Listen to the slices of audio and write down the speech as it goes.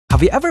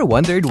Have you ever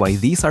wondered why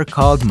these are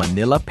called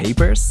Manila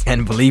Papers?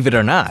 And believe it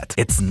or not,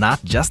 it's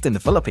not just in the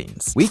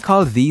Philippines. We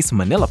call these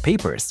Manila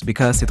Papers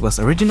because it was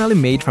originally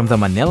made from the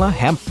Manila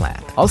hemp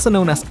plant, also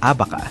known as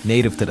Abaca,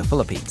 native to the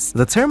Philippines.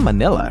 The term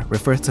Manila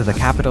refers to the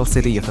capital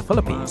city of the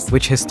Philippines,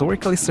 which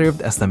historically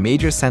served as the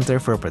major center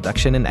for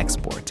production and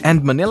export.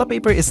 And Manila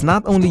paper is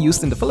not only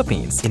used in the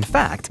Philippines. In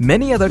fact,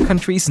 many other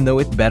countries know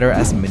it better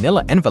as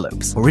Manila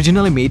envelopes,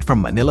 originally made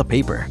from Manila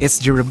paper. Its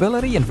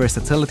durability and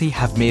versatility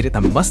have made it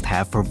a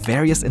must-have for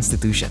various institutions.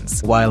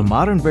 While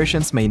modern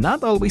versions may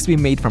not always be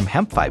made from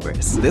hemp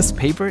fibers, this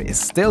paper is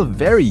still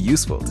very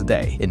useful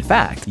today. In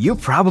fact, you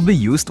probably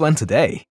used one today.